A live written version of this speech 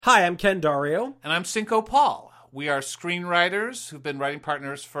Hi, I'm Ken Dario. And I'm Cinco Paul. We are screenwriters who've been writing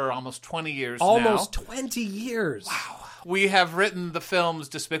partners for almost 20 years now. Almost 20 years. Wow. We have written the films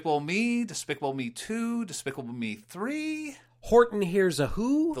Despicable Me 2, Despicable Me 3, Horton Hears a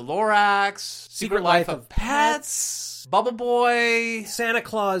Who, The Lorax, Secret Life of Pets, Bubble Boy, Santa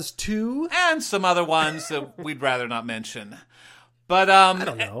Claus 2, and some other ones that we'd rather not mention. But I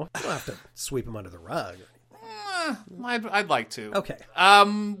don't know. You don't have to sweep them under the rug. I'd like to. Okay.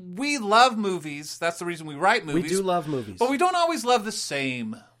 We love movies. That's the reason we write movies. We do love movies. But we don't always love the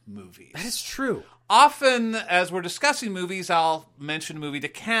same movies. That is true. Often, as we're discussing movies, I'll mention a movie to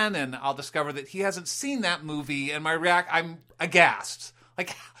Ken, and I'll discover that he hasn't seen that movie, and I'm aghast.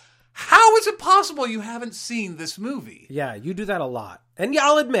 Like, how is it possible you haven't seen this movie? Yeah, you do that a lot. And yeah,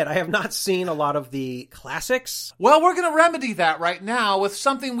 I'll admit, I have not seen a lot of the classics. Well, we're going to remedy that right now with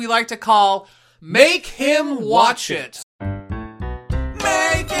something we like to call Make Him Watch It.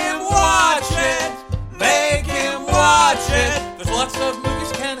 Make Him Watch It! Make Him Watch It! There's lots of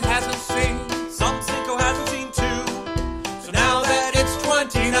movies Ken hasn't seen. Some Cinco hasn't seen too. So now that it's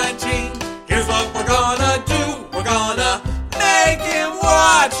 2019, here's what we're gonna do. We're gonna make him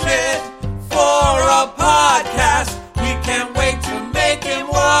watch it for a podcast. We can't wait to make him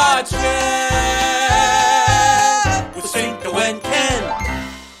watch it with Cinco and Ken,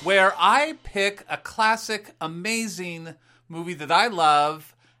 where I pick a classic, amazing movie that I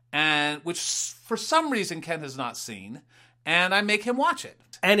love, and which for some reason Ken has not seen, and I make him watch it.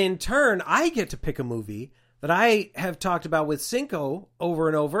 And in turn, I get to pick a movie that I have talked about with Cinco over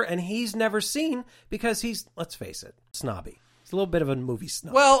and over, and he's never seen because he's, let's face it, snobby. He's a little bit of a movie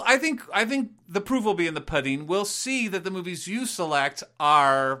snob. Well, I think the proof will be in the pudding. We'll see that the movies you select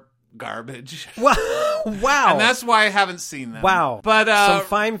are garbage. Wow. And that's why I haven't seen them. Wow. But some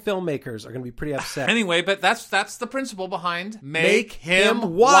fine filmmakers are going to be pretty upset. Anyway, but that's the principle behind Make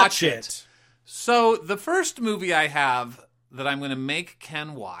him watch it. So the first movie I have that I'm going to make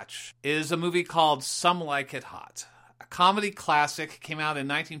Ken watch is a movie called Some Like It Hot. A comedy classic, came out in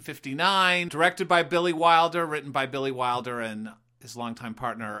 1959, directed by Billy Wilder, written by Billy Wilder and his longtime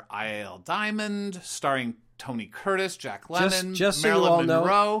partner I.L. Diamond, starring Tony Curtis, Jack Lemmon, just so Marilyn you all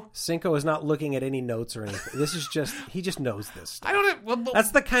Monroe. know, Cinco is not looking at any notes or anything. This is just, he just knows this stuff. I don't know. Well,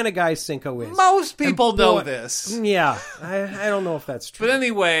 that's the kind of guy Cinco is. Most people know this. Yeah, I don't know if that's true. But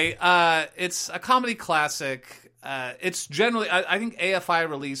anyway, it's a comedy classic. It's generally, I think AFI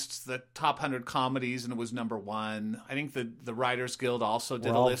released the top 100 comedies, and it was number one. I think the Writers Guild also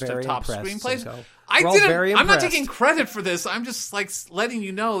did a list of top screenplays. Cinco. I'm not taking credit for this. I'm just like letting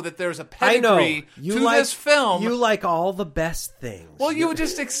you know that there's a pedigree to this film. You like all the best things. Well, you would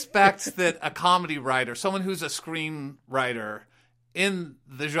just expect that a comedy writer, someone who's a screenwriter in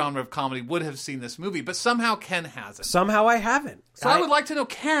the genre of comedy, would have seen this movie, but somehow Ken hasn't. Somehow I haven't. So I would like to know,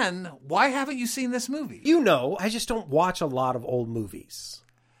 Ken, why haven't you seen this movie? You know, I just don't watch a lot of old movies.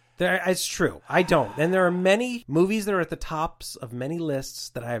 It's true. I don't. And there are many movies that are at the tops of many lists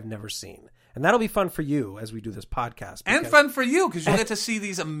that I have never seen. And that'll be fun for you as we do this podcast. And fun for you, because you'll get to see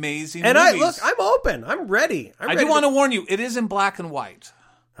these amazing movies. And I'm open. I'm ready. I do want to warn you, it is in black and white.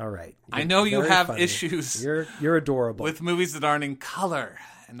 All right. I know you have issues. You're adorable. With movies that aren't in color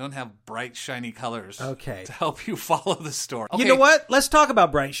and don't have bright, shiny colors. Okay. To help you follow the story. Okay. You know what? Let's talk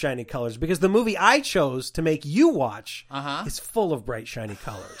about bright, shiny colors, because the movie I chose to make you watch is full of bright, shiny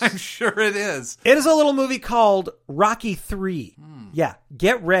colors. I'm sure it is. It is a little movie called Rocky 3. Yeah,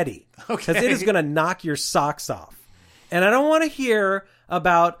 get ready. Okay. Because it is going to knock your socks off. And I don't want to hear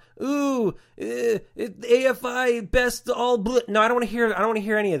about AFI best all blue. No, I don't want to hear. I don't want to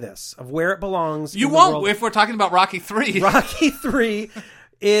hear any of this of where it belongs. You won't if we're talking about Rocky 3. Rocky 3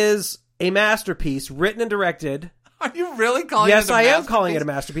 is a masterpiece written and directed. Are you really calling it a masterpiece? Yes, I am calling it a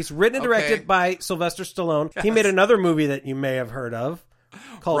masterpiece. Written and directed by Sylvester Stallone. Yes. He made another movie that you may have heard of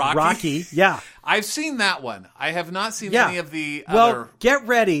called Rocky. Yeah. I've seen that one. I have not seen any of the other. Well, get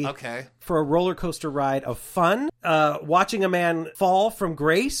ready for a roller coaster ride of fun. Watching a man fall from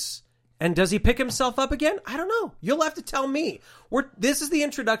grace. And does he pick himself up again? I don't know. You'll have to tell me. This is the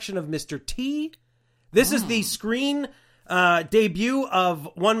introduction of Mr. T. This is the screen debut of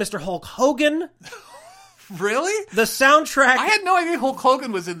one Mr. Hulk Hogan. Really? The soundtrack... I had no idea Hulk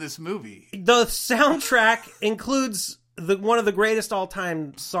Hogan was in this movie. The soundtrack includes one of the greatest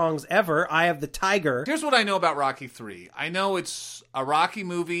all-time songs ever, Eye of the Tiger. Here's what I know about Rocky 3. I know it's a Rocky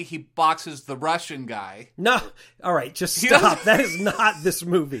movie. He boxes the Russian guy. No. All right, just stop. That is not this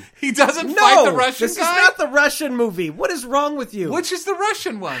movie. He doesn't fight the Russian guy? This is not the Russian movie. What is wrong with you? Which is the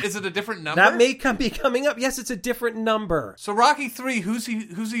Russian one? Is it a different number? That may be coming up. Yes, it's a different number. So Rocky 3, who's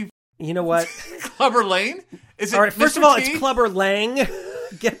he? You know what? Clubber Lang? Is it all right, Mr. first of all, T? it's Clubber Lang.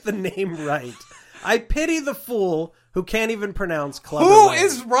 get the name right. I pity the fool who can't even pronounce Clubber Who Lang.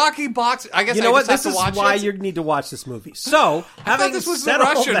 is Rocky Boxing? I guess You know I what? just This have to is watch why it. you need to watch this movie. So, having this was said the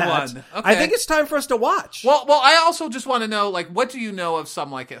all Russian that, one. I Okay. think it's time for us to watch. Well, I also just want to know, like, what do you know of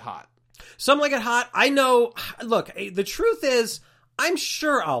Some Like It Hot? Some Like It Hot. I know. Look, the truth is, I'm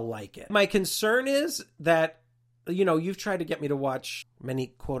sure I'll like it. My concern is that, you know, you've tried to get me to watch many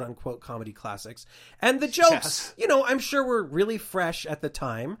quote unquote comedy classics, and the jokes, Yes. you know, I'm sure were really fresh at the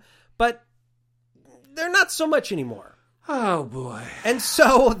time, but they're not so much anymore. Oh boy! And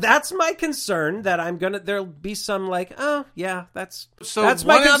so that's my concern. That there'll be some like, oh yeah, that's So my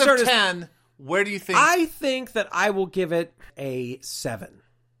 1 out concern of is- 10. Where do you think I think that I will give it a 7.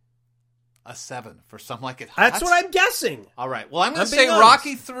 a 7 for Some Like It Hot? That's what I'm guessing. All right. Well, I'm going I'm to being say honest.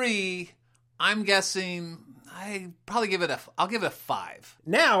 Rocky 3. I'm guessing. I probably I'll give it a 5.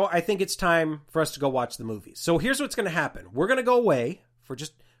 Now I think it's time for us to go watch the movies. So here's what's going to happen. We're going to go away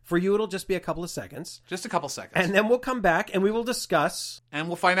for you. It'll just be a couple of seconds, Just a couple seconds, and then we'll come back and we will discuss. and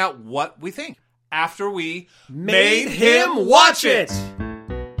we'll find out what we think after we Made him watch it.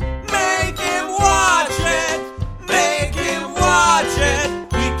 Make him watch it. Make him watch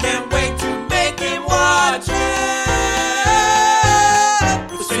it. We can't wait to make him watch it.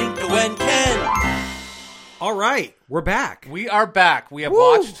 Cinco and Ken. All right, we're back. We are back. We have Woo.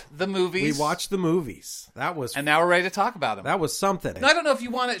 watched the movies. We watched the movies. and now we're ready to talk about them. that was something. Now, I don't know if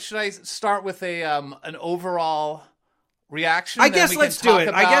you want it. Should I start with an overall reaction? I Then guess we let's can do talk it.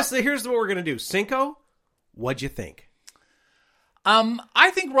 about- I guess here's what we're going to do. Cinco, what'd you think?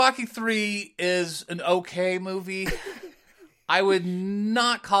 I think Rocky 3 is an okay movie. I would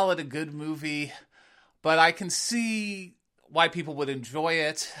not call it a good movie, but I can see why people would enjoy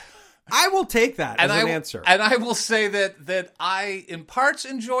it. I will take that as an answer. And I will say that I, in parts,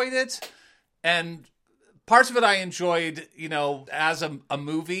 enjoyed it, and parts of it I enjoyed, you know, as a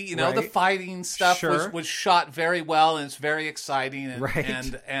movie. You know, Right. the fighting stuff Sure. was shot very well, and it's very exciting. And,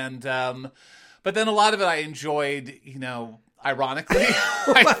 Right. and but then a lot of it I enjoyed, you know, ironically,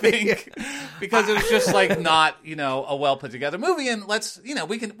 I think, because it was just like not, you know, a well put together movie. And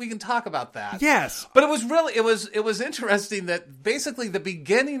we can talk about that. Yes. But it was interesting that basically the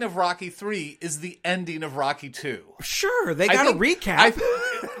beginning of Rocky 3 is the ending of Rocky 2. Sure, they got a recap.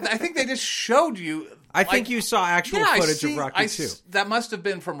 I think they just showed you. I think you saw actual footage of Rocky 2. That must have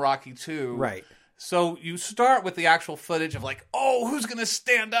been from Rocky 2. Right. So you start with the actual footage of like, oh, who's going to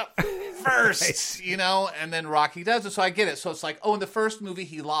stand up first, you know? And then Rocky does it. So I get it. So it's like, oh, in the first movie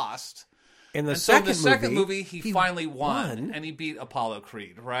he lost. In the And so in second the second movie he finally won won. and he beat Apollo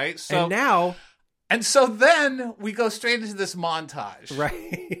Creed, right? So And now, so then we go straight into this montage.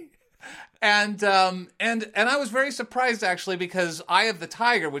 right. And I was very surprised actually because Eye of the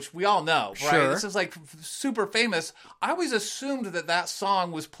Tiger, which we all know, right? Sure. This is like super famous. I always assumed that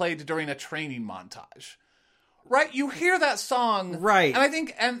song was played during a training montage. Right? You hear that song, Right. And I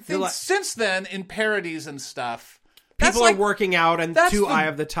think like- since then in parodies and stuff, People are working out and that's to the Eye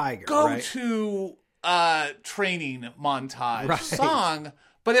of the Tiger, right? go-to training montage Right. song,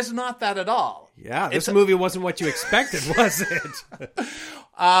 but it's not that at all. Yeah, this It's- movie wasn't what you expected, was it?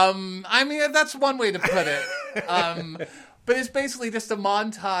 I mean, that's one way to put it. But it's basically just a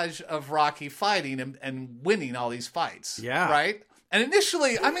montage of Rocky fighting and winning all these fights. Yeah. Right? And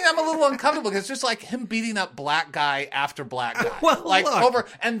initially, I mean, I'm a little uncomfortable because it's just like him beating up black guy after black guy. Well, like look. over.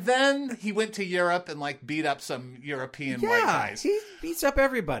 And then he went to Europe and like beat up some European white Yeah, guys. he beats up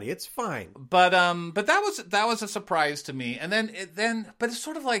everybody. It's fine. But that was a surprise to me. And but it's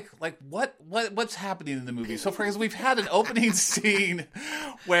sort of like what's happening in the movie? So for example, we've had an opening scene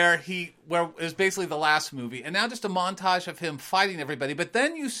where it was basically the last movie, and now just a montage of him fighting everybody. But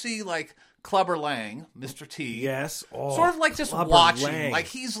then you see like Clubber Lang, Mr. T, Yes. Oh, sort of like just Clubber watching, Lang. like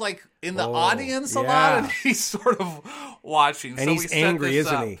he's like in the Oh, audience a yeah. lot, and he's sort of watching. And so he's we set angry, this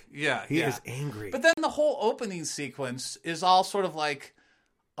isn't up. he? Yeah, He yeah. is angry. But then the whole opening sequence is all sort of like,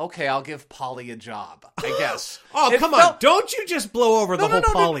 okay, I'll give Polly a job, I guess. Oh, It come felt- on. Don't you just blow over the whole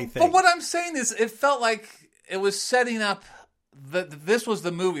Polly thing. But what I'm saying is, it felt like it was setting up that this was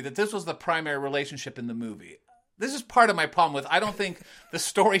the movie, that this was the primary relationship in the movie. This is part of my problem with, I don't think the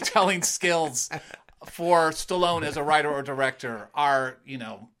storytelling skills for Stallone as a writer or director are, you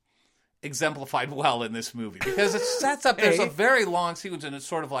know, exemplified well in this movie. Because it sets up, there's a very long sequence, and it's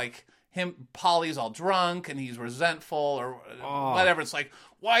sort of like Polly's all drunk, and he's resentful, or whatever. It's like,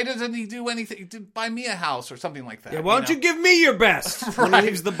 why doesn't he do anything? He did buy me a house or something like that. Yeah, why don't you give me your best when Right. he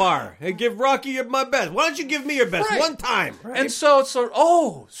leaves the bar? Hey, give Rocky my best. Why don't you give me your best Right. one time? Right? And so it's sort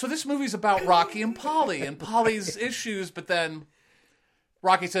of, so this movie's about Rocky and Polly's issues, but then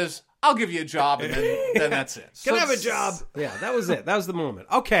Rocky says, I'll give you a job, and then that's it. Can I have a job? Yeah, that was it. That was the moment.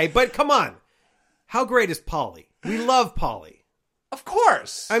 Okay, but come on. How great is Pauly? We love Pauly. Of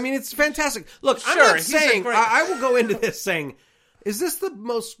course. I mean, it's fantastic. Look, I'm Sure, not he's saying, a great- I will go into this saying, is this the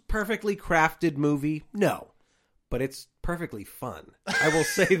most perfectly crafted movie? No. But it's perfectly fun. I will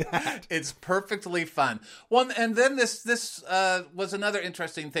say that. It's perfectly fun. Well, and then this was another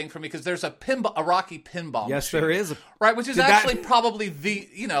interesting thing for me because there's a Rocky pinball. Yes, machine, there is. right, which is Did actually that- probably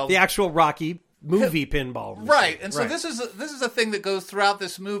The actual Rocky movie pinball machine. right. And so this is a thing that goes throughout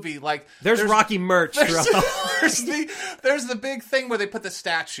this movie. Like There's Rocky merch throughout. there's the big thing where they put the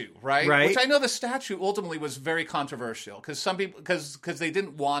statue, right? Right. Which I know the statue ultimately was very controversial because some people because they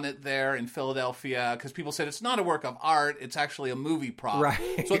didn't want it there in Philadelphia because people said it's not a work of art, it's actually a movie prop,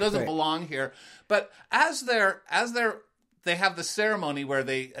 Right, so it doesn't right. belong here. But they have the ceremony where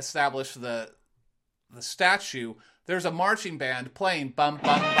they establish the statue. There's a marching band playing bum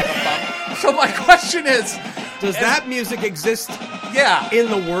bum bum bum. So my question is, Does that music exist yeah. in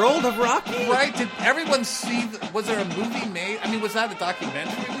the world of Rocky? Right? Did everyone see? Was there a movie made? I mean, was that a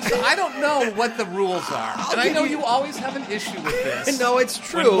documentary? I don't know what the rules are, and I know you always have an issue with this. No, it's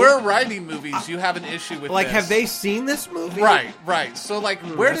true. When we're writing movies, you have an issue with Like, this. have they seen this movie? Right. So, like,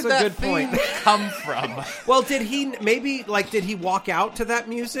 where that's did a that good theme point. come from? Well, did he walk out to that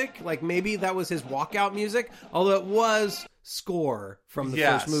music? Like, maybe that was his walkout music? Although it was score from the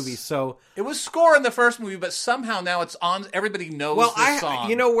Yes. first movie, so... It was score in the first movie, but somehow now it's on. Everybody knows Well, the song.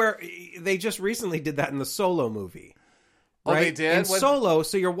 you know where... They just recently did that in the Solo movie. Oh, Right? they did? In What- Solo,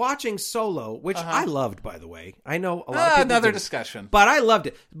 so you're watching Solo, which I loved, by the way. I know a lot of people another didn't. discussion. But I loved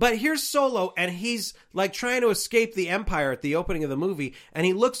it. But here's Solo, and he's like trying to escape the Empire at the opening of the movie, and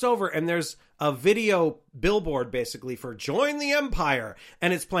he looks over, and there's a video billboard basically for "Join the Empire,"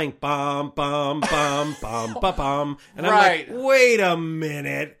 and it's playing bum bum bum bum bum bum, and I'm Right. like, wait a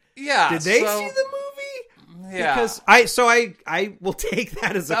minute, Yeah. did they so- see the movie? Yeah. Because I will take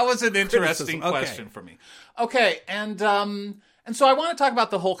that as That was an interesting criticism. Okay. question for me. Okay, and so I want to talk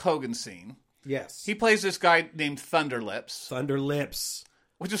about the Hulk Hogan scene. Yes, He plays this guy named Thunder Lips, Thunder Lips.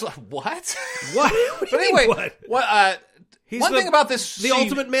 which is like what? What? What do But you mean, anyway, what? He's one the- thing about this The scene,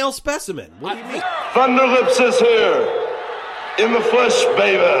 ultimate male specimen. What do you mean? Thunder Lips is here. In the flesh,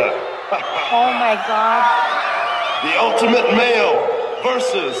 baby. Oh my God. The ultimate male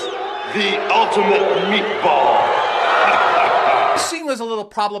versus the ultimate meatball. this scene was a little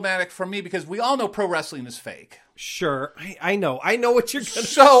problematic for me because we all know pro wrestling is fake. Sure, I know what you're gonna.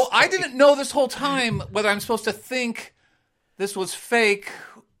 So I didn't know this whole time whether I'm supposed to think this was fake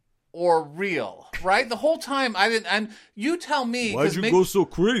or real, right? The whole time I didn't, and you tell me. 'cause so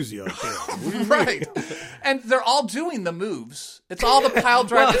crazy out there? right? And they're all doing the moves. It's all the pile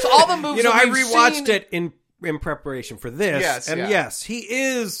drive. It's all the moves. You know, that I we've rewatched seen. it in preparation for this, Yes, and yeah. yes, he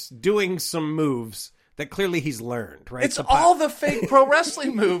is doing some moves that clearly he's learned. Right? It's The all the fake pro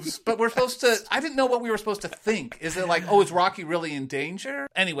wrestling moves, but we're supposed to. I didn't know what we were supposed to think. Is it like, oh, is Rocky really in danger?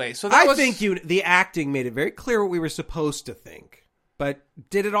 Anyway, so that I was. think the acting made it very clear what we were supposed to think, but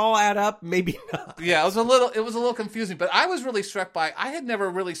did it all add up? Maybe not. Yeah, it was a little confusing, but I was really struck by. I had never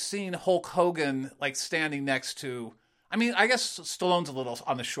really seen Hulk Hogan like standing next to. I mean, I guess Stallone's a little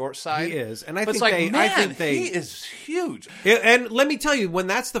on the short side. He is, and I but think it's like, man, they. he is huge. And let me tell you, when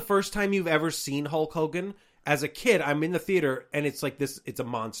that's the first time you've ever seen Hulk Hogan, as a kid, I'm in the theater, and it's like this. It's a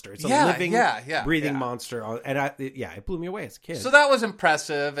monster. It's a Yeah, living, yeah, breathing yeah. monster. And it blew me away as a kid. So that was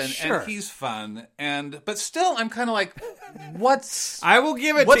impressive, and Sure. he's fun, but still, I'm kind of like, what's I will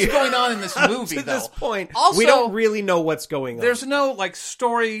give it what's to you. going on in this movie? to though? this point, Also, we don't really know what's going on. There's no like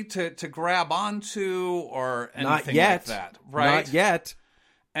story to grab onto or anything not yet. like that, right? Not yet.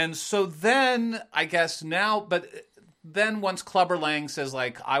 And so then I guess now, but then once Clubber Lang says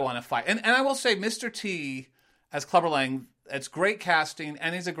like, I want to fight, and I will say, Mr. T as Clubber Lang, it's great casting,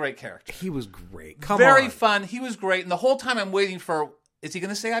 and he's a great character. He was great. Come Very on. fun. He was great, and the whole time I'm waiting for. Is he going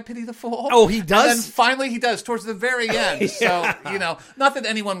to say "I pity the fool"? Oh, he does? And then finally, he does towards the very end. So not that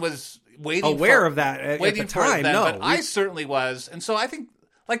anyone was Aware of that at waiting the for it time, then, no. but I certainly was, and so I think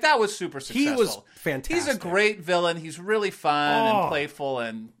like that was super successful. He was fantastic. He's a great villain. He's really fun Oh. and playful,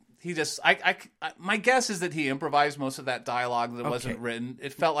 and he just. My guess is that he improvised most of that dialogue that wasn't written.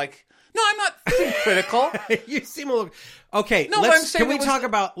 It felt like. No, I'm not being critical. You seem a little okay. No, but I'm saying can we it was- talk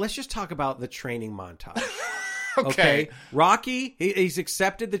about? Let's just talk about the training montage. Okay. Rocky, he's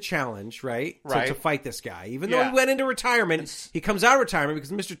accepted the challenge, right? Right. To fight this guy, even though Yeah. he went into retirement. He comes out of retirement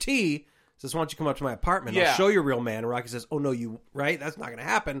because Mr. T says, "Why don't you come up to my apartment? Yeah. I'll show you a real man." And Rocky says, "Oh no, you right? That's not going to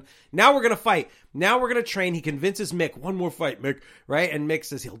happen. Now we're going to fight. Now we're going to train." He convinces Mick, "One more fight, Mick." Right? And Mick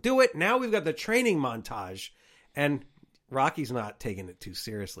says he'll do it. Now we've got the training montage, and Rocky's not taking it too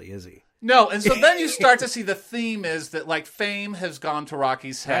seriously, is he? No, and so then you start to see the theme is that, like, fame has gone to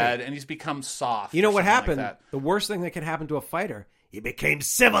Rocky's head, and he's become soft. You know or what something happened? like that. The worst thing that can happen to a fighter, he became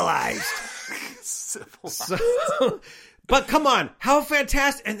civilized. So, but come on, how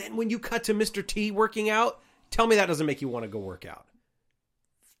fantastic. And then when you cut to Mr. T working out, tell me that doesn't make you want to go work out.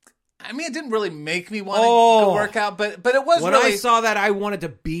 I mean, it didn't really make me want to go work out, but it was when really... I saw that, I wanted to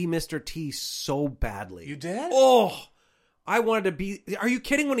be Mr. T so badly. You did? Oh, I wanted to be... Are you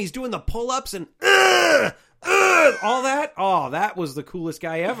kidding? When he's doing the pull-ups and all that? Oh, that was the coolest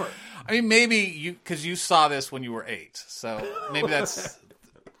guy ever. I mean, maybe you... Because you saw this when you were 8, so maybe that's...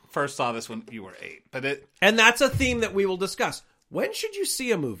 First saw this when you were 8, but it... And that's a theme that we will discuss. When should you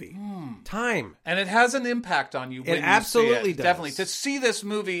see a movie? Time. And it has an impact on you when you absolutely see it. does. Definitely. To see this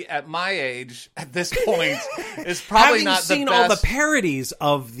movie at my age, at this point, is probably Having not the seen best. all the parodies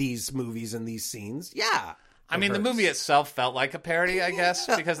of these movies and these scenes, yeah. I mean, the hurts. movie itself felt like a parody, I guess,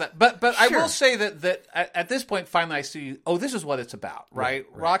 because that. But I Sure. will say that at this point, finally, I see. Oh, this is what it's about, right?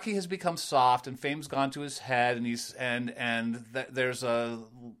 Rocky has become soft, and fame's gone to his head, and he's there's a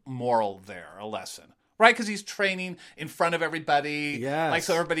moral there, a lesson, right? Because he's training in front of everybody, Yes. like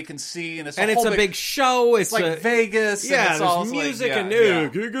so everybody can see, and it's a big show. It's like Vegas, yeah. and it's all There's music like,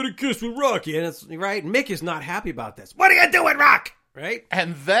 and you got a kiss with Rocky, and it's right. Mick is not happy about this. What are you doing, Rock? Right?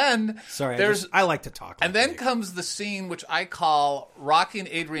 And then Sorry, there's I like to talk. and then comes the scene which I call Rocky and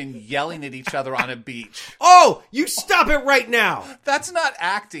Adrian yelling at each other on a beach. Oh, you stop it right now. That's not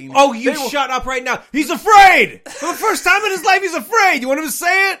acting. Oh, you They were- shut up right now. He's afraid. For the first time in his life, he's afraid. You want him to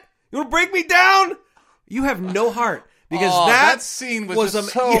say it? You want to break me down? You have no heart. Because that scene was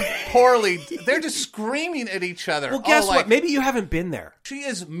just so yeah. poorly. They're just screaming at each other. Well, guess like, what? Maybe you haven't been there. She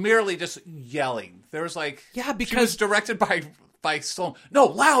is merely just yelling. There's like Yeah, she because- was directed by Stallone. No,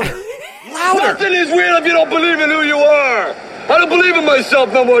 louder, louder. Nothing is real if you don't believe in who you are. I don't believe in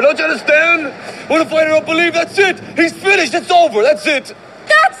myself no more. Don't you understand? When a fighter don't believe, that's it. He's finished. It's over. That's it.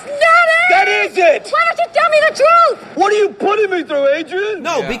 That's not it! That is it. Why don't you tell me the truth? What are you putting me through, Adrian?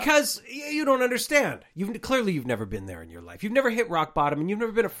 No, Yeah. because you don't understand. You've never been there in your life. You've never hit rock bottom, and you've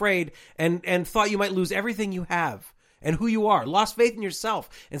never been afraid and thought you might lose everything you have and who you are. Lost faith in yourself,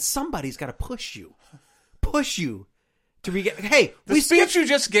 and somebody's got to push you to re-get. Hey, The speech you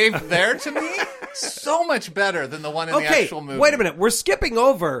just gave there to me so much better than the one in the actual movie. Wait a minute. We're skipping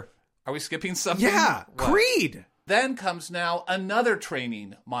over. Are we skipping something? Yeah, What? Creed. Then comes now another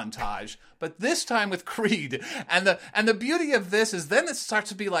training montage, but this time with Creed. And the beauty of this is then it starts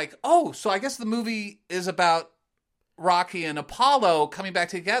to be like, oh, so I guess the movie is about Rocky and Apollo coming back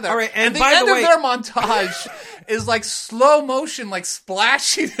together. All right, and the by end the of way- their montage is like slow motion, like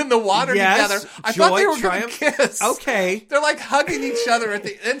splashing in the water Yes, together. I joy, thought they were going triumph. to kiss. Okay. They're like hugging each other at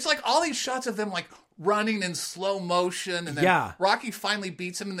the. And it's like all these shots of them like running in slow motion, and then Yeah. Rocky finally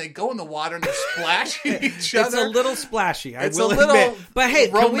beats him, and they go in the water and they're splashing each other. It's a little splashy. I It's will a little admit. But hey,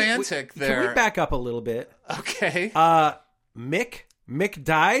 romantic can there. we back up a little bit? Okay. Mick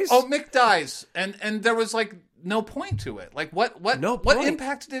dies. Oh, Mick dies, and there was like no point to it. Like what No what point.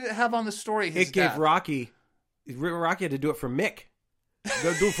 impact did it have on the story? His it gave death? Rocky had to do it for Mick.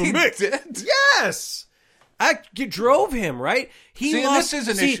 Gotta do it for He Mick. did? Yes. You drove him, right? He See, lost. this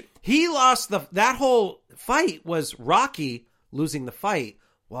is an issue. He lost that whole fight was Rocky losing the fight,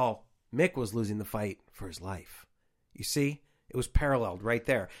 while Mick was losing the fight for his life. You see, it was paralleled right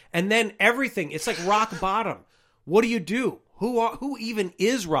there. And then everything. It's like rock bottom. What do? Who even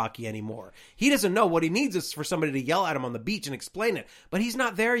is Rocky anymore? He doesn't know. What he needs is for somebody to yell at him on the beach and explain it. But he's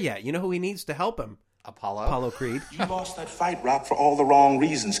not there yet. You know who he needs to help him? Apollo Creed. You lost that fight, Rock, for all the wrong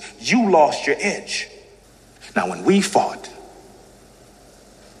reasons. You lost your edge. Now, when we fought,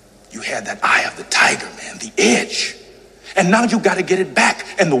 you had that eye of the tiger, man, the edge. And now you got to get it back.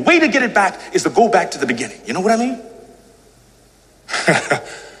 And the way to get it back is to go back to the beginning. You know what I mean?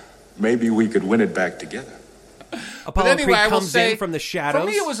 Maybe we could win it back together. Apollo But anyway, Creed I will comes say, in from the shadows. For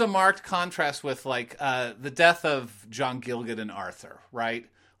me, it was a marked contrast with like the death of John Gilgit and Arthur, right?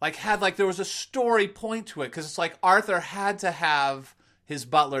 There was a story point to it, because it's like Arthur had to have his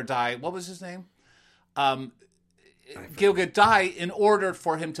butler die. What was his name? Gilgit die in order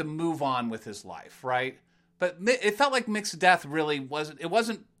for him to move on with his life, right? But it felt like Mick's death really wasn't. It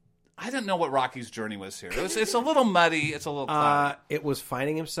wasn't. I didn't know what Rocky's journey was here. It's a little muddy. It's a little cloudy. It was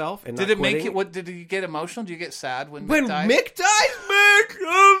finding himself and Did not it make quitting. it? What did you get emotional? Do you get sad when When Mick died? Mick dies? Mick!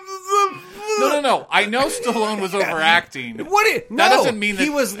 No. I know Stallone was overacting. No, That doesn't mean that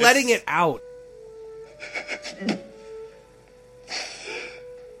he was it's- letting it out.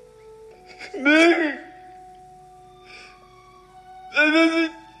 Nick!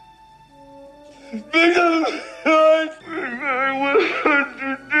 Nick doesn't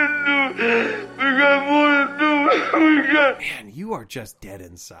Man, you are just dead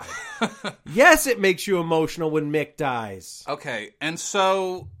inside. Yes, it makes you emotional when Mick dies. Okay, and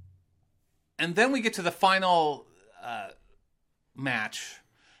then we get to the final match,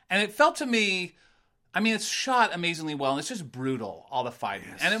 and it felt to me, I mean, it's shot amazingly well, and it's just brutal, all the fighting.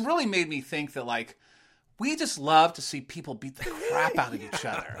 Yes. And it really made me think that, like, we just love to see people beat the crap out of each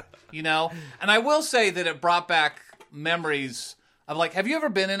other, you know? And I will say that it brought back memories of, like, have you ever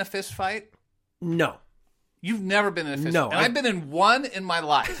been in a fist fight? No. You've never been in a fist fight? No. And I've been in one in my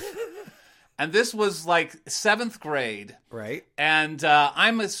life. And this was like 7th grade. Right. And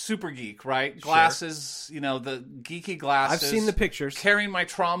I'm a super geek, right? Glasses, you know, the geeky glasses. I've seen the pictures. Carrying my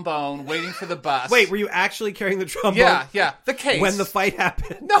trombone, waiting for the bus. Wait, were you actually carrying the trombone? Yeah. The case. When the fight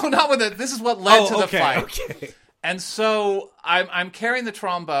happened? No, not when this is what led to the fight. Okay. And so I'm carrying the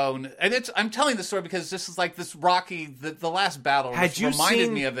trombone, and I'm telling the story because this is like this Rocky, the last battle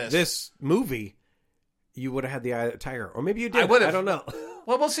reminded me of this. This movie, you would have had the Eye of the Tiger. Or maybe you did. I would have. I don't know.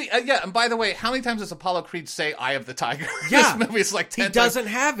 Well, we'll see. Yeah, and by the way, how many times does Apollo Creed say "Eye of the Tiger"? Yeah, this movie is like 10 he doesn't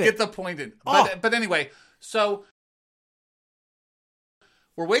times. have it. Get the point in. Oh. But anyway, so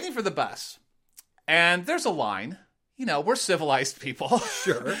we're waiting for the bus, and there's a line. You know, we're civilized people.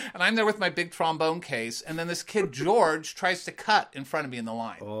 Sure. And I'm there with my big trombone case, and then this kid George tries to cut in front of me in the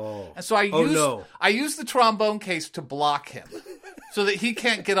line. Oh. And so I use the trombone case to block him, so that he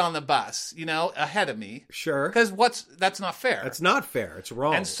can't get on the bus. You know, ahead of me. Sure. Because that's not fair. It's not fair. It's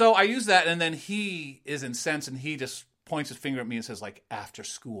wrong. And so I use that, and then he is incensed, and he just points his finger at me and says, like, after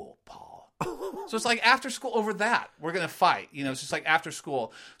school, Paul. So it's like, after school, over that, we're going to fight. You know, it's just like after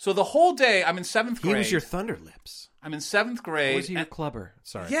school. So the whole day, I'm in 7th grade. He was your Thunder Lips. I'm in 7th grade. Or was he your clubber?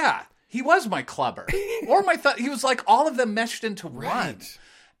 Sorry. Yeah, he was my clubber. Or my he was like all of them meshed into one.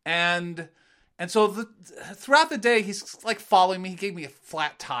 And so throughout the day, he's like following me. He gave me a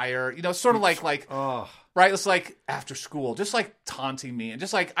flat tire. You know, sort of like right? It's like after school, just like taunting me, and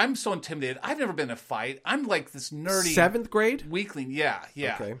just like I'm so intimidated. I've never been in a fight. I'm like this nerdy 7th grade weakling. Yeah.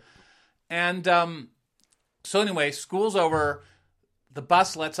 Okay. And so anyway, school's over. The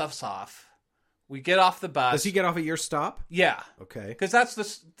bus lets us off. We get off the bus. Does he get off at your stop? Yeah. Okay. Because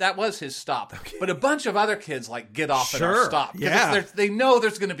that was his stop. Okay. But a bunch of other kids like get off at our stop. Yeah. They know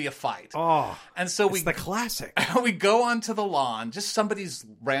there's going to be a fight. Oh. And so it's the classic. We go onto the lawn, just somebody's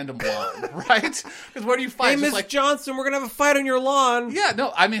random lawn, right? Because where do you fight? Hey, Miss Johnson, we're going to have a fight on your lawn. Yeah,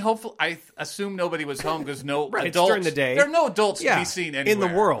 no, I mean, hopefully, I assume nobody was home because no right, adults. during the day. There are no adults to be seen anywhere. In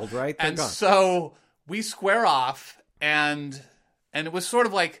the world, right? And so we square off, and it was sort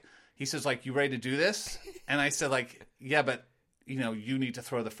of like, he says, like, you ready to do this? And I said, like, yeah, but, you know, you need to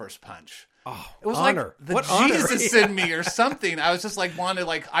throw the first punch. Oh, it was honor. like the what Jesus in me or something. I was just like, wanted,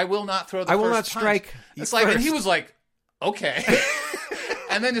 like, I will not throw the first punch. I will not strike. It's like, and he was like, okay.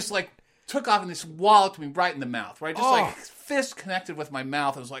 And then just, like, took off and just walloped me right in the mouth, right? Just like fist connected with my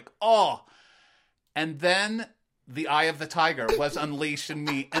mouth. It was like, oh. And then the Eye of the Tiger was unleashed in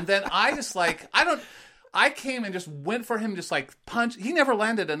me. And then I just like, I came and just went for him, just like punch. He never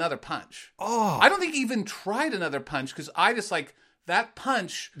landed another punch. Oh. I don't think he even tried another punch because I just like that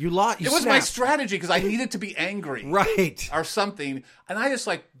punch. You lost. It was my strategy because I needed to be angry. Right. Or something. And I just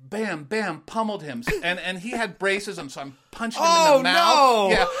like bam, bam, pummeled him. And he had braces, and so I'm punching him in the mouth. No.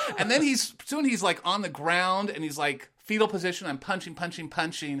 Yeah. And then soon he's like on the ground and he's like fetal position. I'm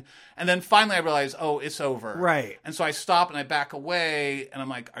punching. And then finally I realize, oh, it's over. Right. And so I stop and I back away and I'm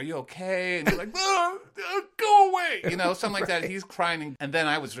like, are you okay? And he's like, go away. You know, something like that. He's crying. And then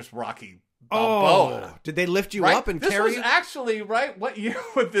I was just Rocky Balboa. Oh, did they lift you right? up and this carry you? This was actually, right? What year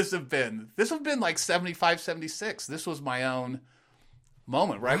would this have been? This would have been like 75, 76. This was my own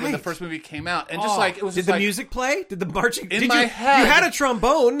moment, right? When the first movie came out. And just like, it was Did just the like, music play? Did the marching? In my head. You had a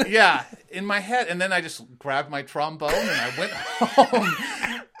trombone. Yeah, in my head. And then I just grabbed my trombone and I went home.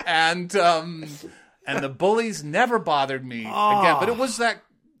 And the bullies never bothered me again. But it was that.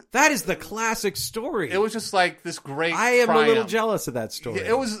 That is the classic story. It was just like this great I am triumph. a little jealous of that story.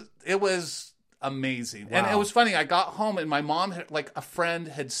 It was amazing. Wow. And it was funny. I got home and my mom had, like, a friend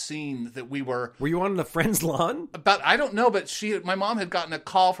had seen that we were. Were you on the friend's lawn? But I don't know. But my mom had gotten a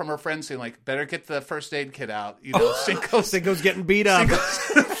call from her friend saying, like, better get the first aid kit out. You know, Cinco's getting beat up.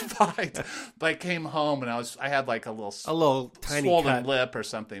 Fight. But I came home and I had like a little tiny swollen cut. lip or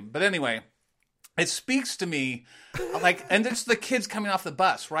something. But anyway, it speaks to me, like, and it's the kids coming off the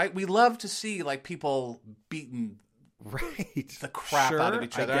bus, right? We love to see like people beating the crap out of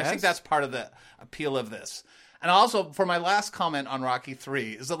each other. I think that's part of the appeal of this. And also, for my last comment on Rocky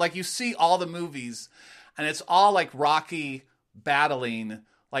 3, is that like you see all the movies, and it's all like Rocky battling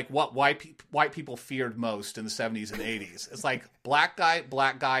like what white people feared most in the 70s and 80s. It's like black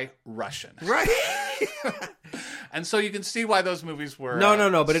guy, Russian. Right. And so you can see why those movies were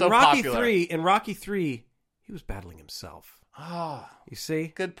No. But so in Rocky popular. 3, he was battling himself. Oh, You see?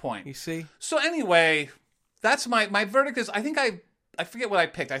 good point. You see? So anyway, that's my verdict is I think I forget what I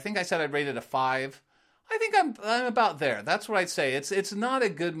picked. I think I said I'd rate it a 5. I think I'm about there. That's what I'd say. It's not a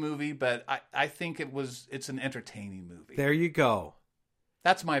good movie, but I think it's an entertaining movie. There you go.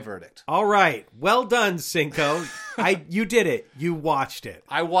 That's my verdict. All right. Well done, Cinco. You did it. You watched it.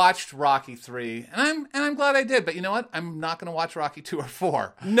 I watched Rocky 3, and I'm glad I did. But you know what? I'm not going to watch Rocky 2 or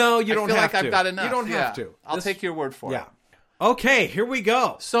 4. No, you don't I feel have like to. I've got enough. You don't have to. I'll take your word for it. Yeah. Okay, here we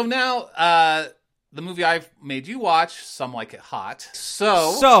go. So now, the movie I've made you watch, Some Like It Hot.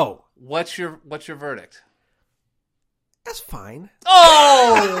 So what's your verdict? that's fine.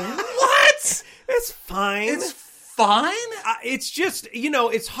 Oh, what? It's fine. It's fine? It's just,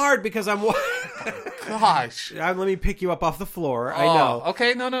 it's hard because I'm... Gosh. Let me pick you up off the floor. I Oh, know.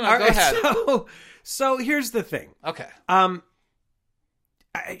 Okay, no, All go right, ahead. So here's the thing. Okay.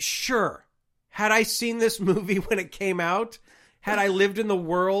 Sure. Had I seen this movie when it came out, had I lived in the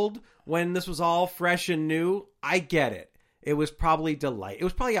world when this was all fresh and new, I get it. It was probably delight. It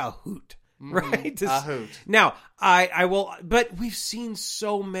was probably a hoot, right? A hoot. Now, I will, but we've seen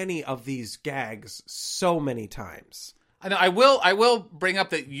so many of these gags so many times. I know. I will bring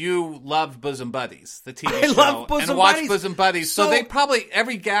up that you loved Bosom Buddies, the TV show, love Bosom and watched Buddies. Bosom Buddies. So they probably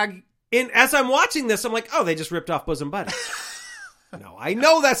every gag. As I'm watching this, I'm like, oh, they just ripped off Bosom Buddies. No, I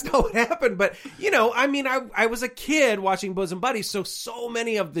know that's not what happened, but I was a kid watching Bosom Buddies, so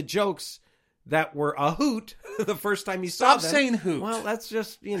many of the jokes that were a hoot the first time you saw them. Stop saying hoot. Well, that's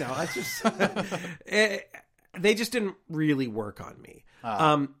just they just didn't really work on me.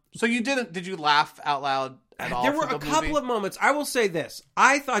 So you didn't? Did you laugh out loud at all? There were for a the couple movie? of moments. I will say this: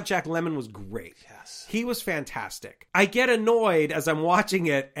 I thought Jack Lemmon was great. Yes, he was fantastic. I get annoyed as I'm watching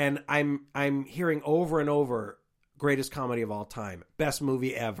it, and I'm hearing over and over. Greatest comedy of all time. Best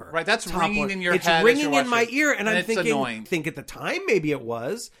movie ever. Right, that's Top ringing one. in your it's head. It's ringing as you're in my watching. ear, and I'm it's thinking, annoying. think at the time maybe it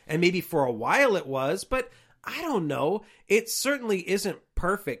was, and maybe for a while it was, but I don't know. It certainly isn't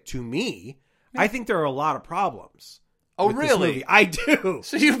perfect to me. I think there are a lot of problems. Oh, with this really? movie. I do.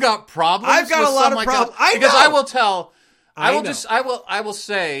 So you've got problems? I've got with a lot Some of Like problems. That? I Because know. I will tell. I I will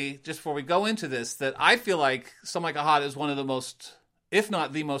say just before we go into this that I feel like Some Like It Hot is one of the most, if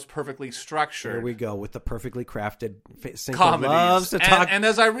not the most perfectly structured. Here we go with the perfectly crafted Cinco comedies. loves to talk. And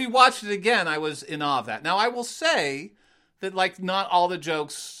as I rewatched it again, I was in awe of that. Now I will say that not all the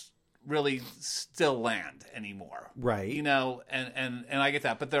jokes really still land anymore, Right. And I get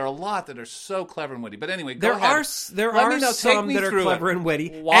that, but there are a lot that are so clever and witty. But anyway, there go ahead. There Let are me know. some Take me that are through clever it. and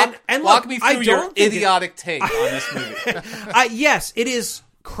witty. Walk Look, me I through your don't think idiotic take on this movie. Yes, it is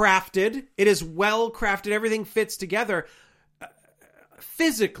crafted. It is well crafted. Everything fits together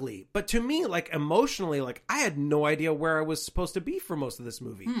physically, but to me, emotionally, I had no idea where I was supposed to be for most of this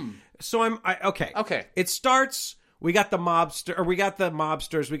movie. So okay. Okay. It starts. We got the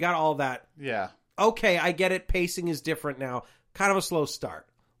mobsters. We got all that. Yeah. Okay, I get it. Pacing is different now. Kind of a slow start.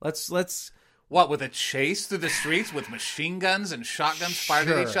 Let's. What, with a chase through the streets with machine guns and shotguns fired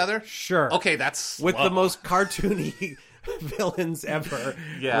at each other? Sure. Okay, that's with slow. the most cartoony villains ever.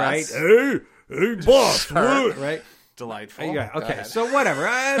 Yes. Right? Hey, boss. Sure. What? Right? Delightful. Yeah, Go okay, ahead. so whatever.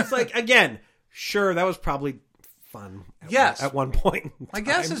 It's again, sure, that was probably fun. At one point. My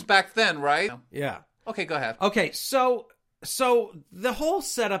guess is back then, right? Yeah. Okay, go ahead. Okay, so the whole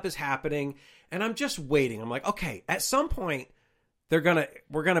setup is happening, and I'm just waiting. I'm like, okay, at some point, we're gonna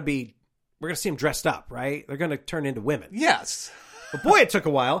see them dressed up, right? They're gonna turn into women. Yes. But boy, it took a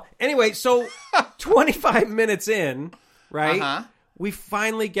while. Anyway, so 25 minutes in, right? We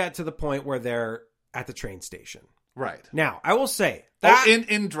finally get to the point where they're at the train station. Right. Now, I will say that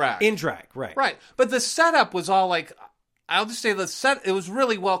in drag. In drag, right. Right. But the setup was all I'll just say it was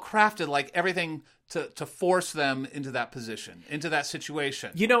really well crafted, everything to force them into that position, into that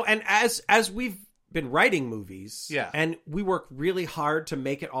situation. And as we've been writing movies, yeah, and we work really hard to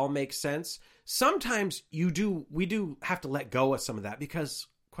make it all make sense, sometimes we do have to let go of some of that because,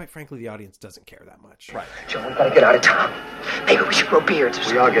 quite frankly, the audience doesn't care that much. Right. Joe, we've got to get out of town. Maybe we should grow beards or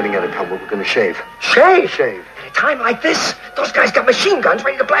something. We are getting out of town, but we're going to shave. Shave? Shave. At a time like this, those guys got machine guns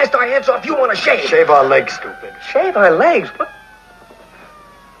ready to blast our heads off. You want to shave? Shave our legs, stupid. Shave our legs? What?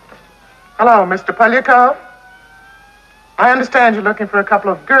 Hello, Mr. Polyakov. I understand you're looking for a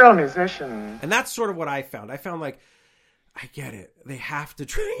couple of girl musicians. And that's sort of what I found. I found I get it. They have to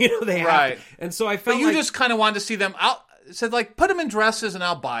train, they have right. to. And so I felt But you just kind of wanted to see them out. Said put them in dresses and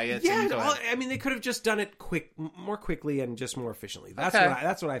I'll buy it. Yeah, they could have just done it more quickly and just more efficiently.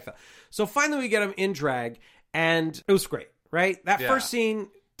 That's what I felt. So finally we get them in drag, and it was great, right? That first scene,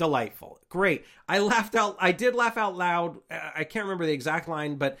 delightful. Great. I did laugh out loud. I can't remember the exact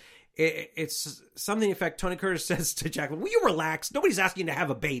line, but it's something in fact Tony Curtis says to Jacqueline, will you relax? Nobody's asking you to have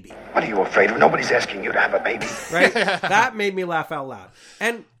a baby. What are you afraid of? Nobody's asking you to have a baby. Right? That made me laugh out loud.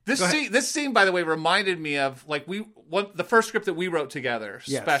 And this scene, by the way, reminded me of like the first script that we wrote together,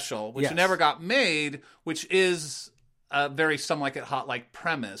 Yes. Special, which Yes. never got made, which is a very Some Like It Hot like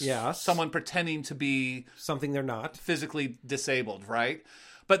premise. Yes. Someone pretending to be something they're not. physically disabled, right?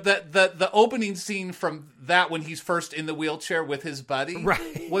 But the opening scene from that when he's first in the wheelchair with his buddy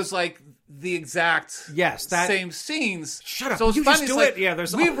Right. was like the exact same scenes. Shut up. So it's You funny. just It's do like, it. Yeah,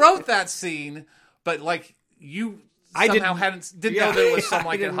 there's we all- wrote that scene, but like you somehow didn't know that it was Some I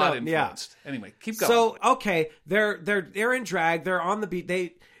Like It didn't Hot know. Yeah. influenced. Anyway, keep going. So okay, they're in drag. They're on the beat.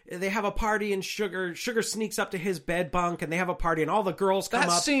 They have a party and Sugar sneaks up to his bed bunk and they have a party and all the girls come that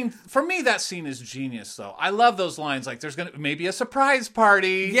up. scene, for me, that scene is genius, though. I love those lines. Like, there's going to maybe a surprise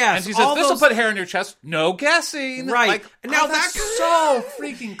party. Yes, And she says, all this will those- put hair in your chest. No guessing. Right. Like, Now that's that- so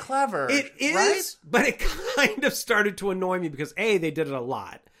freaking clever. It is, right? but it kind of started to annoy me because they did it a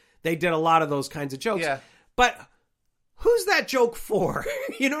lot. They did a lot of those kinds of jokes. Yeah. But who's that joke for?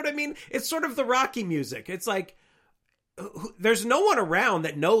 You know what I mean? It's sort of the Rocky music. It's like there's no one around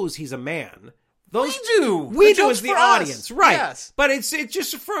that knows he's a man. We do. We The do joke's as the for us. audience, right? Yes. But it's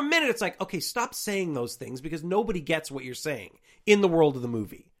just for a minute. It's like, okay, stop saying those things because nobody gets what you're saying in the world of the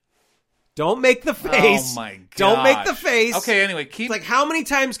movie. Don't make the face. Oh my god! Don't make the face. Okay, anyway, keep. It's like, how many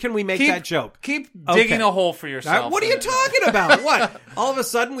times can we make that joke? Keep Okay. digging a hole for yourself. What are you talking about? What? All of a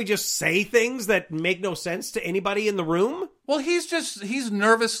sudden we just say things that make no sense to anybody in the room? Well, he's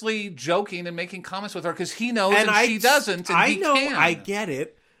nervously joking and making comments with her because he knows and she doesn't. And he can. I get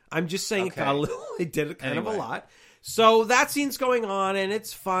it. I'm just saying it got a little. I did it kind of a Anyway. lot. So that scene's going on and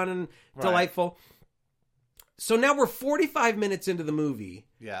it's fun and delightful. So now we're 45 minutes into the movie.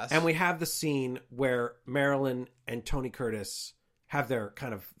 Yes. And we have the scene where Marilyn and Tony Curtis have their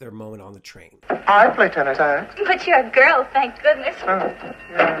moment on the train. I play tenor sax. But you're a girl, thank goodness. Oh,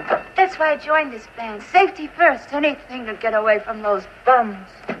 yeah. That's why I joined this band. Safety first. Anything to get away from those bums.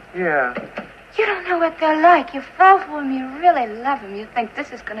 Yeah. You don't know what they're like. You fall for them. You really love them. You think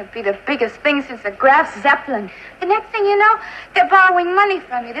this is going to be the biggest thing since the Graf Zeppelin. The next thing you know, they're borrowing money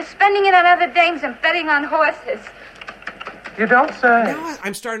from you. They're spending it on other dames and betting on horses. You don't say. Now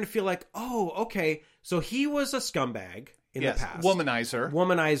I'm starting to feel like, oh, okay. So he was a scumbag in the past.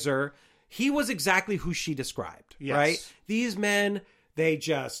 Womanizer. He was exactly who she described, Yes. right? These men, they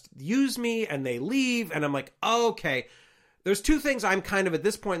just use me and they leave. And I'm like, oh, okay. There's two things I'm kind of at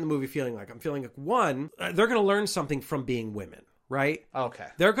this point in the movie feeling like. I'm feeling like, one, they're going to learn something from being women, right? Okay.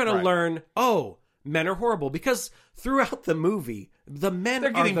 They're going Right. to learn, oh, men are horrible. Because throughout the movie, the men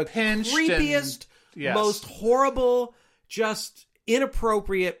They're are getting the pinched creepiest, and- yes. most horrible, just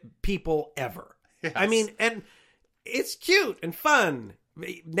inappropriate people ever. Yes. I mean, and it's cute and fun.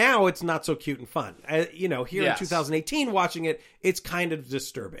 Now it's not so cute and fun. Here Yes. in 2018, watching it, it's kind of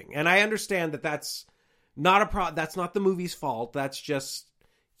disturbing. And I understand that that's not that's not the movie's fault. That's just,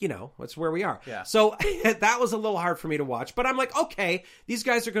 that's where we are. Yeah. So that was a little hard for me to watch. But I'm like, okay, these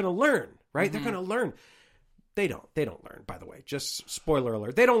guys are going to learn, right? Mm-hmm. They're going to learn. They don't learn, by the way. Just spoiler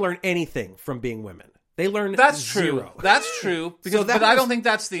alert. They don't learn anything from being women. They learn That's zero. true. That's true. Because, that but I was- don't think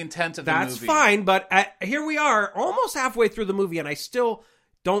that's the intent of the That's movie. fine, but here we are, almost halfway through the movie, and I still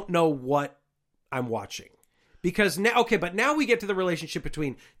don't know what I'm watching. Because now we get to the relationship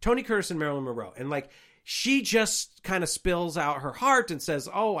between Tony Curtis and Marilyn Monroe, and like she just kind of spills out her heart and says,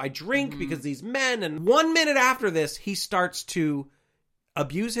 "Oh, I drink because these men." And 1 minute after this, he starts to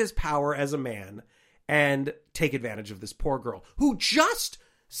abuse his power as a man and take advantage of this poor girl who just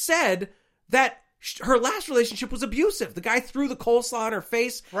said that her last relationship was abusive. The guy threw the coleslaw on her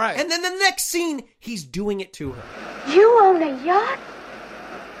face. Right. And then the next scene, he's doing it to her. You own a yacht?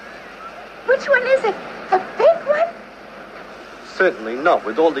 Which one is it? The big one? Certainly not.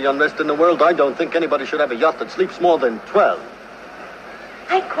 With all the unrest in the world, I don't think anybody should have a yacht that sleeps more than 12.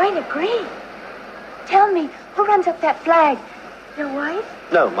 I quite agree. Tell me, who runs up that flag? Your wife?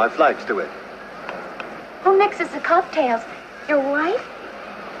 No, my flags do it. Who mixes the cocktails? Your wife?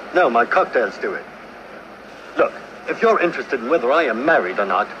 No, my cocktails do it. Look, if you're interested in whether I am married or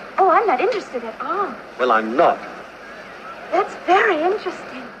not, Oh, I'm not interested at all. well, I'm not. That's very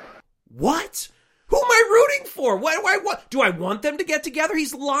interesting. What? Who am I rooting for? What? Do I want them to get together?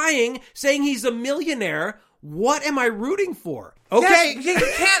 He's lying, saying he's a millionaire. What am I rooting for? Okay.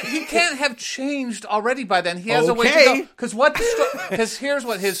 Yes, he can't have changed already by then. He has a way to Okay. go. Because here's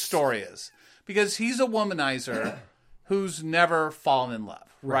what his story is. Because he's a womanizer who's never fallen in love,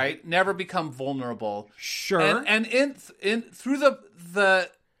 right? Never become vulnerable. Sure. And in through the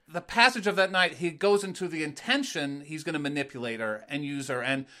the passage of that night, he goes into the intention he's going to manipulate her and use her.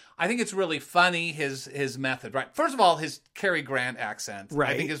 And I think it's really funny, his method, right? First of all, his Cary Grant accent, right,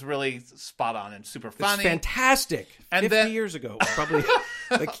 I think is really spot on and super funny. It's fantastic. And 50 then, years ago, probably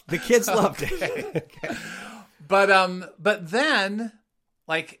the kids loved it. Okay. But then,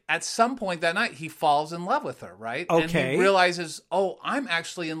 like, at some point that night, he falls in love with her, right? Okay. And he realizes, oh, I'm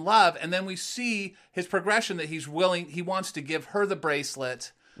actually in love. And then we see his progression that he wants to give her the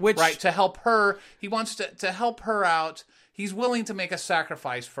bracelet, right, to help her. He wants to help her out. He's willing to make a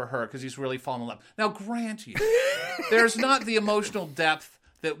sacrifice for her because he's really fallen in love. Now, grant you, there's not the emotional depth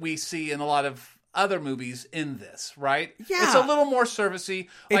that we see in a lot of other movies in this, right? Yeah. It's a little more surfacey.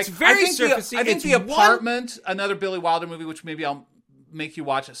 It's very surfacey. I think It's The Apartment, another Billy Wilder movie, which maybe I'll make you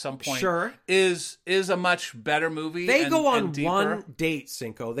watch at some point, sure, is a much better movie. They go on and deeper. one date,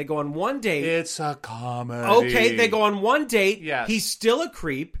 Cinco. They go on one date. It's a comedy. Okay, they go on one date. Yes. He's still a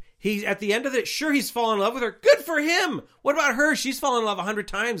creep. He's at the end of it. Sure, he's fallen in love with her. Good for him. What about her? She's fallen in love 100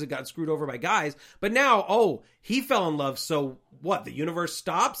 times and got screwed over by guys. But now, he fell in love. So what? The universe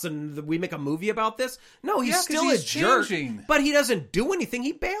stops and we make a movie about this? No, he's still a jerk. Changing. But he doesn't do anything.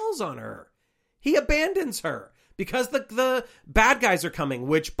 He bails on her. He abandons her because the bad guys are coming.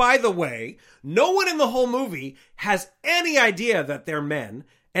 Which, by the way, no one in the whole movie has any idea that they're men.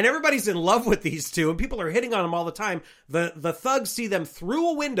 And everybody's in love with these two, and people are hitting on them all the time. The thugs see them through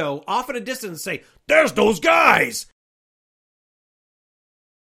a window, off at a distance, and say, "There's those guys!"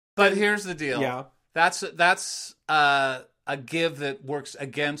 But here's the deal. Yeah. That's a give that works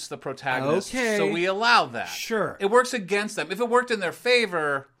against the protagonist. Okay. So we allow that. Sure. It works against them. If it worked in their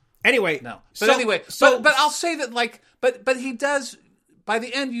favor... Anyway. No. But I'll say that, like... But he does... By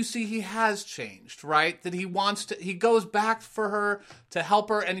the end, you see he has changed, right? That he goes back for her to help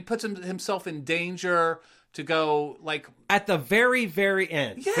her, and he puts himself in danger to go, like... At the very, very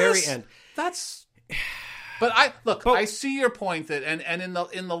end. Yes, very end. That's... But I see your point that, and in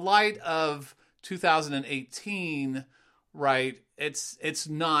the light of 2018, right, it's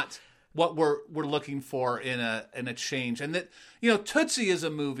not what we're looking for in a change. And that, Tootsie is a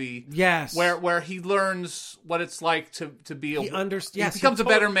movie, yes, where he learns what it's like to be a... He becomes a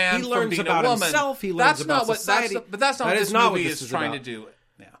better man he learns from being about a woman. Himself, he learns about society. But that's not what this movie is trying to do.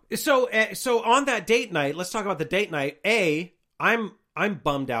 Yeah. So on that date night, let's talk about the date night. I'm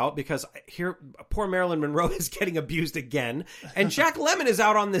bummed out because here poor Marilyn Monroe is getting abused again, and Jack Lemmon is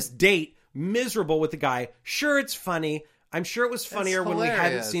out on this date, miserable with the guy. Sure, it's funny. I'm sure it was funnier when we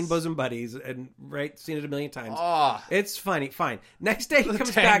hadn't seen Bosom Buddies and seen it a million times. Oh. It's funny. Fine. Next day he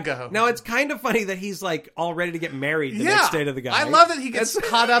comes back. Now it's kind of funny that he's like all ready to get married the next day to the guy. I love that he gets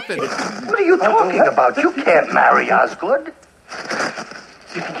caught up in it. What are you talking about? You can't marry Osgood.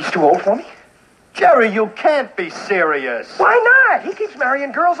 You think he's too old for me? Jerry, you can't be serious. Why not? He keeps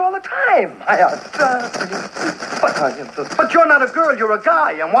marrying girls all the time. But you're not a girl, you're a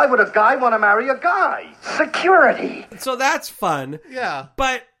guy. And why would a guy want to marry a guy? Security. So that's fun. Yeah.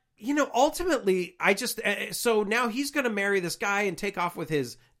 But, ultimately, so now he's going to marry this guy and take off with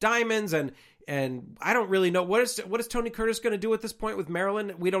his diamonds and I don't really know what is Tony Curtis going to do at this point with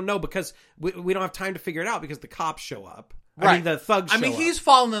Marilyn. We don't know because we don't have time to figure it out because the cops show up. Right. I mean, the thugs show up. He's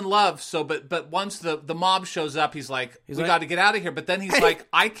fallen in love, but once the mob shows up, he's like, we got to get out of here. But then he's like,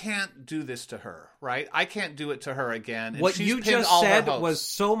 I can't do this to her, right? I can't do it to her again. And what you just said was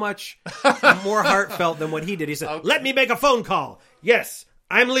so much more heartfelt than what he did. He said, okay, let me make a phone call. Yes,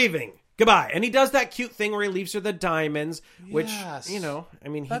 I'm leaving. Goodbye. And he does that cute thing where he leaves her the diamonds, which, he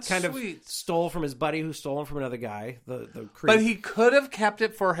That's kind sweet. of stole from his buddy who stole them from another guy, the creep. But he could have kept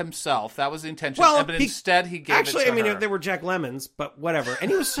it for himself. That was the intention. But instead he gave it to her. They were Jack Lemmon's, but whatever. And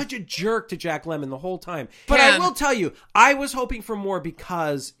he was such a jerk to Jack Lemmon the whole time. But I will tell you, I was hoping for more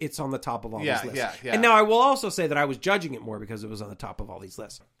because it's on the top of all these lists. Yeah. And now I will also say that I was judging it more because it was on the top of all these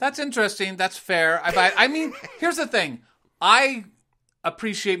lists. That's interesting. That's fair. Here's the thing. I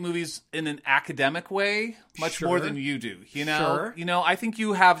appreciate movies in an academic way much more than you do. Sure. I think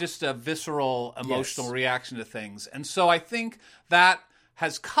you have just a visceral, emotional reaction to things. And so I think that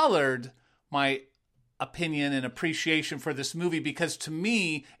has colored my opinion and appreciation for this movie because to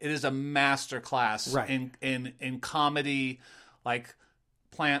me it is a masterclass in comedy, like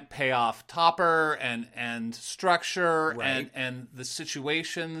plant payoff topper and structure and the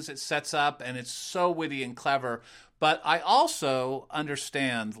situations it sets up, and it's so witty and clever. But I also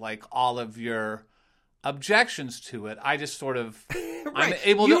understand, like, all of your objections to it. I just sort of I'm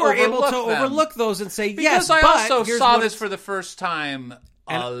able to overlook them. Overlook those and say because yes. I but also saw this for the first time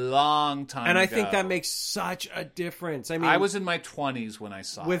a long time And ago. I think that makes such a difference. I mean, I was in my 20s when I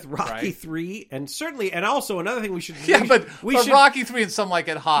saw with it. Rocky right? 3, and certainly, and also another thing we should but we should, Rocky 3 and Some Like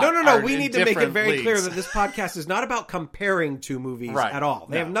It Hot. No. are We in need to make it different very clear leagues. that this podcast is not about comparing two movies Right. at all.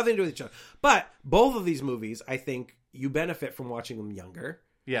 They No. have nothing to do with each other. But both of these movies, I think, you benefit from watching them younger.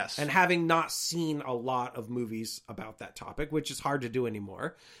 Yes. And having not seen a lot of movies about that topic, which is hard to do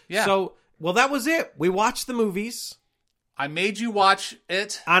anymore. Yeah. So, well, that was it. We watched the movies. I made you watch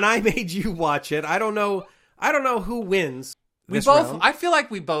it. And I made you watch it. I don't know who wins. We this both. round. I feel like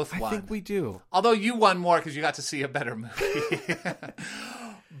we both won. I think we do. Although you won more because you got to see a better movie.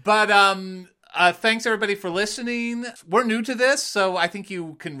 But thanks everybody for listening. We're new to this, so I think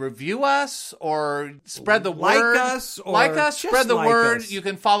you can review us or spread the word. Like us, spread the word. us. You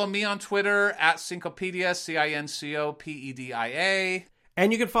can follow me on Twitter at Syncopedia, CINCOPEDIA.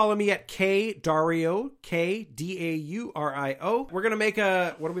 And you can follow me at KDaurio, KDAURIO. We're going to make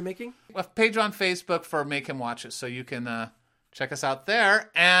what are we making? A page on Facebook for Make Him Watch It, so you can check us out there.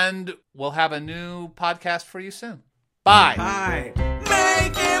 And we'll have a new podcast for you soon. Bye. Bye.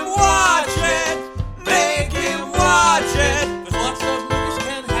 Make him watch it. Make him watch it.